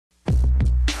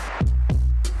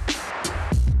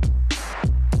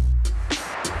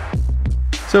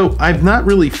So I've not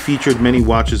really featured many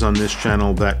watches on this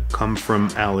channel that come from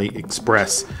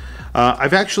AliExpress.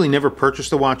 I've actually never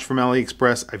purchased a watch from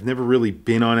AliExpress. I've never really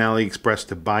been on AliExpress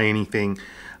to buy anything.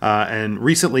 And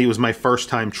recently it was my first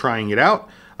time trying it out.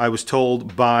 I was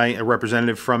told by a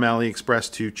representative from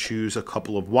AliExpress to choose a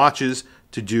couple of watches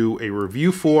to do a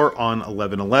review for on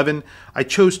 11/11. I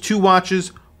chose two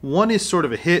watches. One is sort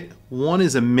of a hit, one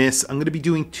is a miss. I'm going to be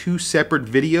doing two separate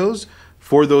videos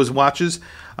for those watches.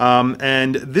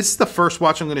 And this is the first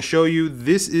watch I'm going to show you.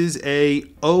 This is a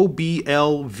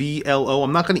OBLVLO.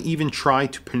 I'm not going to even try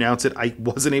to pronounce it. I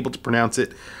wasn't able to pronounce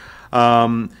it.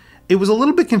 It was a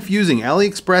little bit confusing.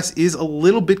 AliExpress is a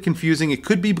little bit confusing. It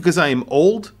could be because I am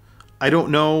old. I don't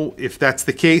know if that's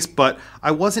the case, but I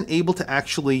wasn't able to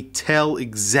actually tell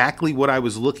exactly what I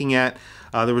was looking at.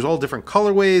 There was all different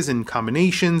colorways and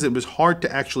combinations. It was hard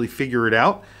to actually figure it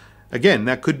out. Again,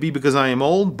 that could be because I am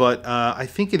old, but I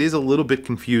think it is a little bit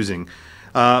confusing.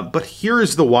 But here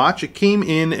is the watch. It came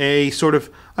in a sort of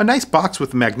a nice box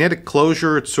with magnetic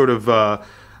closure. It's sort of,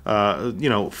 you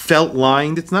know, felt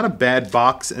lined. It's not a bad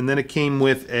box. And then it came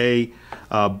with a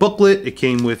booklet. It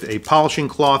came with a polishing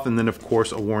cloth, and then of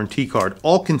course a warranty card.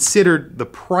 All considered, the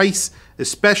price,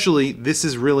 especially, this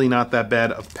is really not that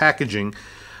bad of packaging.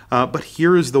 But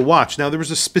here is the watch. Now, there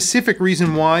was a specific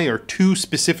reason why, or two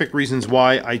specific reasons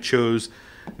why I chose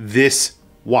this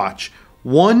watch.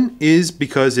 One is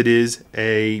because it is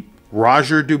a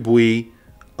Roger Dubuis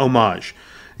Homage.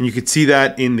 And you can see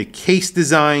that in the case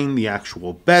design, the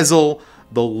actual bezel,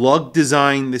 the lug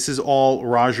design. This is all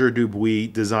Roger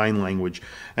Dubuis design language.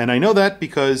 And I know that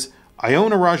because I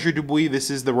own a Roger Dubuis. This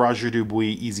is the Roger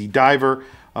Dubuis Easy Diver.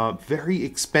 Very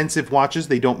expensive watches.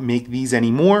 They don't make these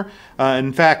anymore.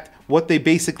 In fact, what they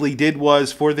basically did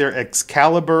was, for their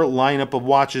Excalibur lineup of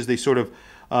watches, they sort of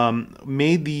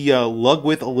made the lug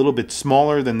width a little bit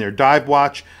smaller than their dive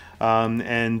watch.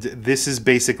 And this is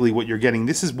basically what you're getting.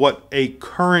 This is what a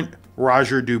current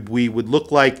Roger Dubuis would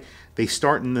look like. They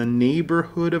start in the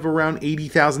neighborhood of around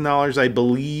 $80,000, I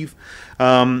believe.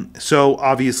 So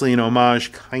obviously an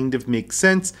Homage kind of makes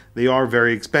sense. They are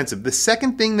very expensive. The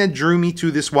second thing that drew me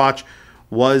to this watch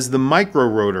was the micro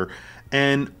rotor.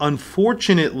 And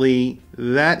unfortunately,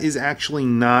 that is actually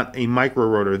not a micro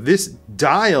rotor. This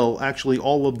dial, actually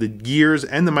all of the gears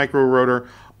and the micro rotor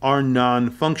are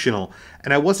non-functional.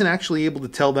 And I wasn't actually able to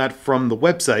tell that from the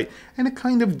website. And it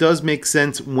kind of does make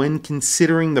sense when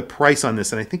considering the price on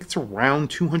this. And I think it's around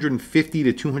 $250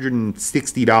 to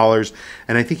 $260.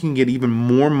 And I think you can get even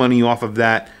more money off of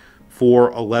that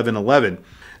for 11/11.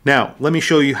 Now, let me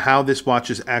show you how this watch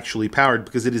is actually powered,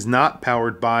 because it is not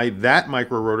powered by that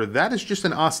micro rotor. That is just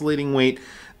an oscillating weight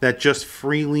that just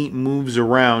freely moves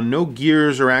around. No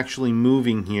gears are actually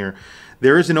moving here.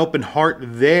 There is an open heart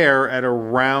there at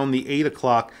around the 8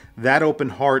 o'clock. That open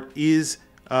heart is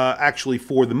actually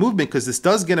for the movement, because this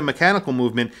does get a mechanical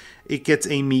movement. It gets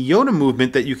a Miyota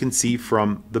movement that you can see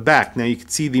from the back. Now you can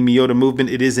see the Miyota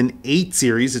movement. It is an 8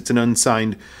 series. It's an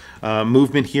unsigned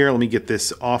movement here. Let me get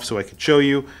this off so I could show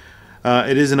you.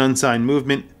 It is an unsigned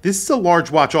movement. This is a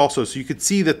large watch also, so you could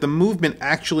see that the movement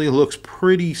actually looks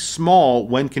pretty small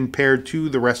when compared to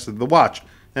the rest of the watch.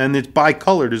 And it's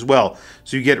bicolored as well.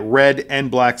 So you get red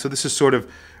and black. So this is sort of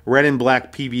red and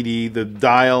black PVD. The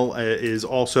dial is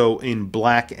also in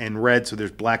black and red. So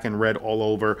there's black and red all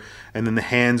over. And then the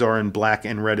hands are in black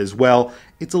and red as well.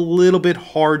 It's a little bit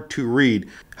hard to read.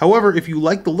 However, if you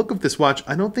like the look of this watch,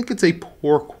 I don't think it's a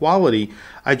poor quality.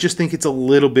 I just think it's a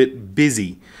little bit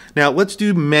busy. Now let's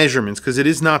do measurements, because it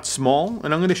is not small.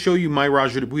 And I'm going to show you my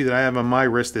Roger Dubuis that I have on my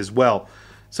wrist as well.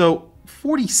 So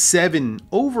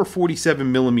over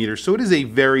 47 millimeters. So it is a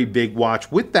very big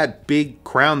watch. With that big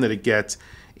crown that it gets,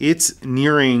 it's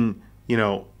nearing, you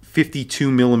know,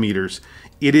 52 millimeters.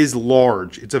 It is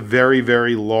large. It's a very,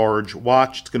 very large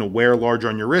watch. It's going to wear large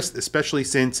on your wrist, especially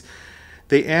since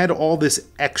they add all this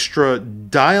extra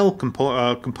dial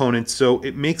components. So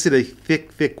it makes it a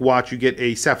thick, thick watch. You get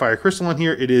a sapphire crystal on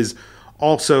here. It is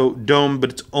also domed,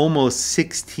 but it's almost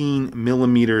 16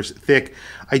 millimeters thick.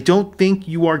 I don't think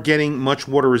you are getting much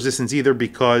water resistance either,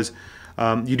 because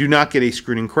you do not get a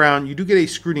screwed in crown. You do get a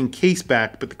screwed in case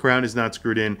back, but the crown is not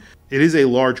screwed in. It is a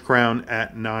large crown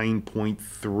at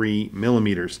 9.3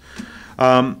 millimeters.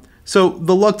 So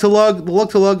the lug to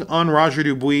lug on Roger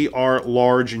Dubuis are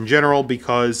large in general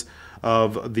because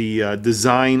of the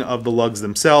design of the lugs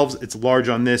themselves. It's large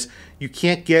on this. You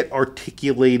can't get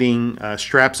articulating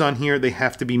straps on here. They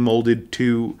have to be molded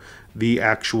to the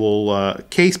actual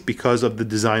case because of the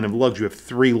design of the lugs. You have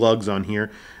 3 lugs on here,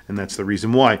 and that's the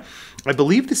reason why. I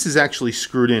believe this is actually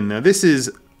screwed in. Now this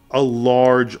is a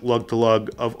large lug to lug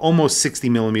of almost 60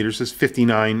 millimeters. It's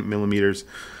 59 millimeters.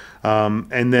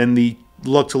 and then the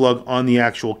lug-to-lug on the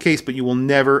actual case, but you will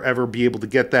never ever be able to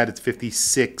get that. It's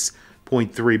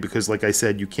 56.3 because, like I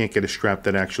said, you can't get a strap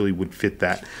that actually would fit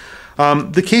that.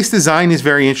 The case design is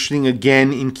very interesting,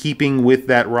 again, in keeping with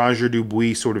that Roger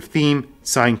Dubuis sort of theme,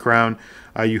 sign crown.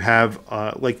 You have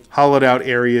like hollowed out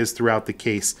areas throughout the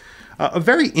case. A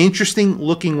very interesting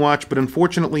looking watch, but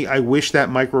unfortunately I wish that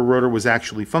micro rotor was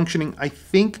actually functioning. I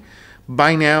think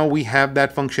by now we have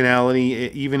that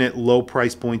functionality, even at low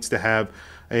price points, to have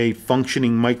a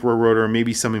functioning micro rotor,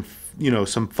 maybe some,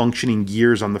 some functioning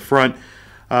gears on the front.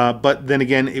 But then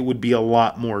again, it would be a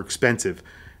lot more expensive.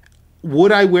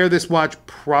 Would I wear this watch?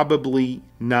 Probably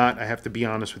not. I have to be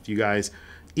honest with you guys.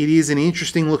 It is an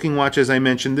interesting looking watch, as I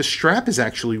mentioned. The strap is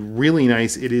actually really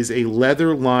nice. It is a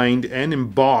leather lined and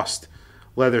embossed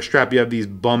leather strap. You have these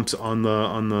bumps on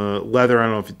the leather. I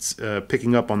don't know if it's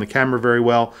picking up on the camera very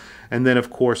well. And then, of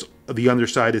course, the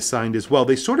underside is signed as well.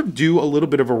 They sort of do a little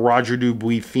bit of a Roger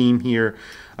Dubuis theme here.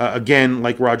 Again,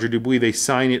 like Roger Dubuis, they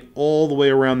sign it all the way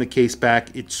around the case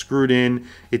back. It's screwed in.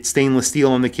 It's stainless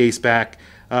steel on the case back.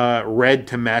 Red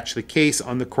to match the case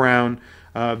on the crown.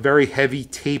 Very heavy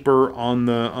taper on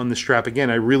the strap. Again,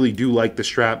 I really do like the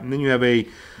strap. And then you have a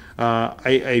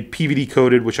PVD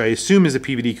coated, which I assume is a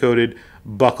PVD coated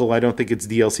buckle. I don't think it's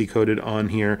DLC coated on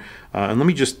here. And let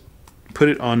me just put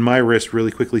it on my wrist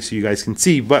really quickly so you guys can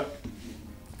see. But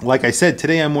like I said,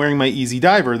 today I'm wearing my Easy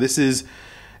Diver. This is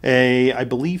a, I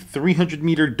believe,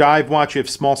 300-meter dive watch. You have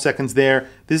small seconds there.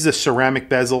 This is a ceramic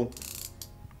bezel.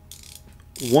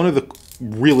 One of the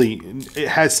it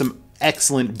has some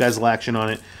excellent bezel action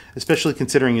on it, especially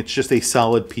considering it's just a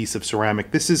solid piece of ceramic.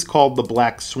 This is called the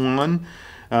Black Swan,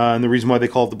 and the reason why they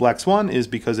call it the Black Swan is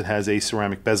because it has a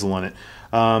ceramic bezel on it.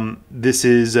 This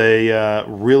is a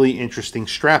really interesting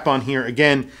strap on here.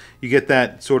 Again, you get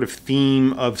that sort of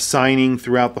theme of signing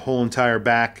throughout the whole entire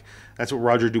back. That's what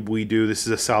Roger Dubuis do. This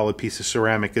is a solid piece of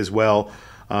ceramic as well.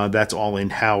 That's all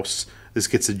in-house. This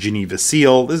gets a Geneva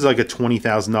seal. This is like a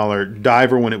 $20,000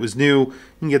 diver when it was new. You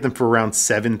can get them for around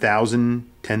 $7,000,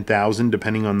 $10,000,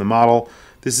 depending on the model.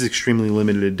 This is extremely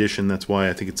limited edition. That's why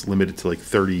I think it's limited to like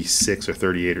 36 or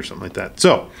 38 or something like that.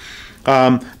 So,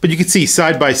 but you can see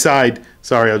side by side.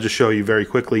 Sorry, I'll just show you very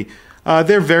quickly.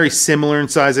 They're very similar in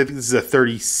size. I think this is a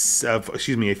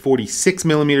 46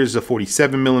 millimeters, a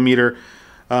 47 millimeter.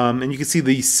 And you can see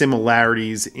the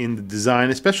similarities in the design,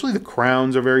 especially the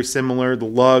crowns are very similar. The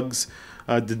lugs,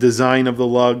 the design of the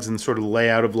lugs and sort of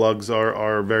layout of lugs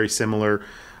are very similar.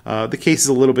 The case is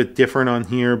a little bit different on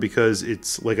here because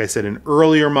it's, like I said, an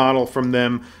earlier model from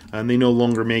them, and they no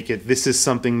longer make it. This is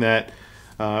something that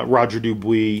Roger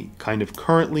Dubuis kind of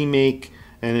currently make,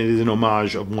 and it is an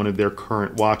homage of one of their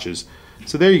current watches.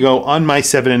 So there you go. On my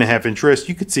 7.5-inch wrist,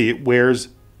 you could see it wears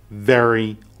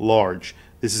very large.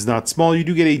 This is not small. You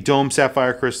do get a dome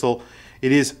sapphire crystal.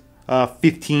 It is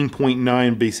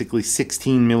 15.9, basically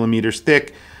 16 millimeters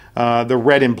thick. The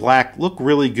red and black look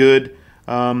really good.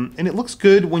 And it looks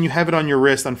good when you have it on your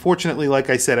wrist. Unfortunately, like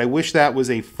I said, I wish that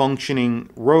was a functioning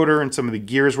rotor and some of the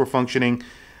gears were functioning.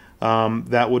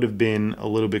 That would have been a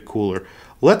little bit cooler.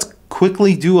 Let's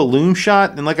quickly do a lume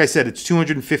shot. And like I said, it's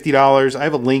 $250. I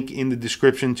have a link in the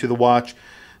description to the watch.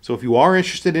 So if you are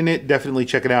interested in it, definitely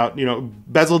check it out. You know,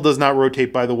 bezel does not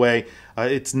rotate, by the way.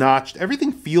 It's notched.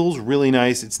 Everything feels really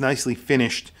nice. It's nicely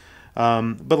finished.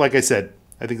 But like I said,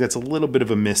 I think that's a little bit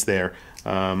of a miss there.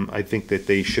 I think that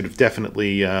they should have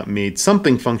definitely made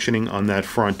something functioning on that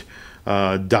front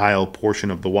dial portion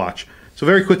of the watch. So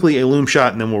very quickly, a lume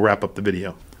shot, and then we'll wrap up the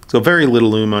video. So very little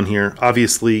lume on here.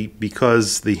 Obviously,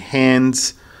 because the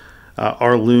hands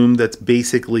are lume, that's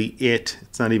basically it.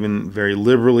 It's not even very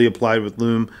liberally applied with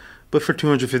lume. But for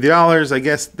 $250, I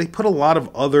guess they put a lot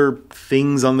of other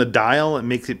things on the dial. It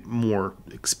makes it more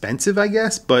expensive, I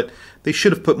guess. But they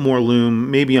should have put more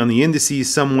lume, maybe on the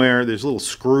indices somewhere. There's little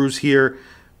screws here.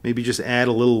 Maybe just add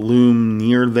a little lume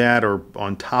near that or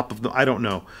on top of them. I don't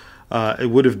know. It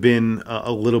would have been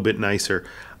a little bit nicer.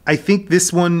 I think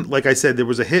this one, like I said, there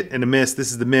was a hit and a miss.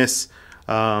 This is the miss.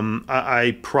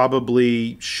 I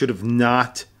probably should have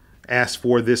not asked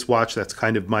for this watch. That's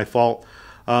kind of my fault.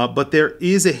 But there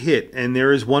is a hit, and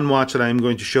there is one watch that I'm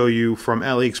going to show you from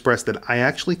AliExpress that I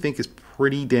actually think is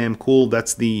pretty damn cool.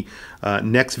 That's the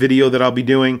next video that I'll be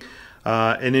doing.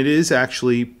 And it is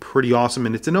actually pretty awesome,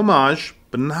 and it's an homage,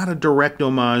 but not a direct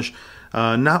homage.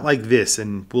 Not like this,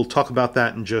 and we'll talk about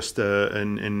that in just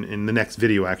in the next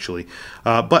video, actually.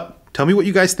 But tell me what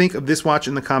you guys think of this watch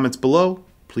in the comments below.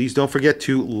 Please don't forget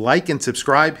to like and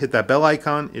subscribe. Hit that bell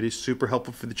icon. It is super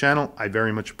helpful for the channel. I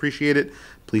very much appreciate it.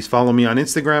 Please follow me on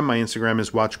Instagram. My Instagram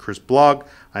is WatchChrisBlog.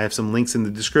 I have some links in the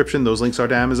description. Those links are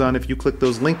to Amazon. If you click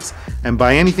those links and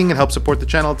buy anything and help support the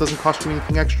channel, it doesn't cost you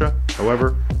anything extra.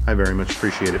 However, I very much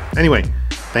appreciate it. Anyway,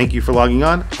 thank you for logging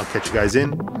on. I'll catch you guys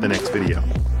in the next video.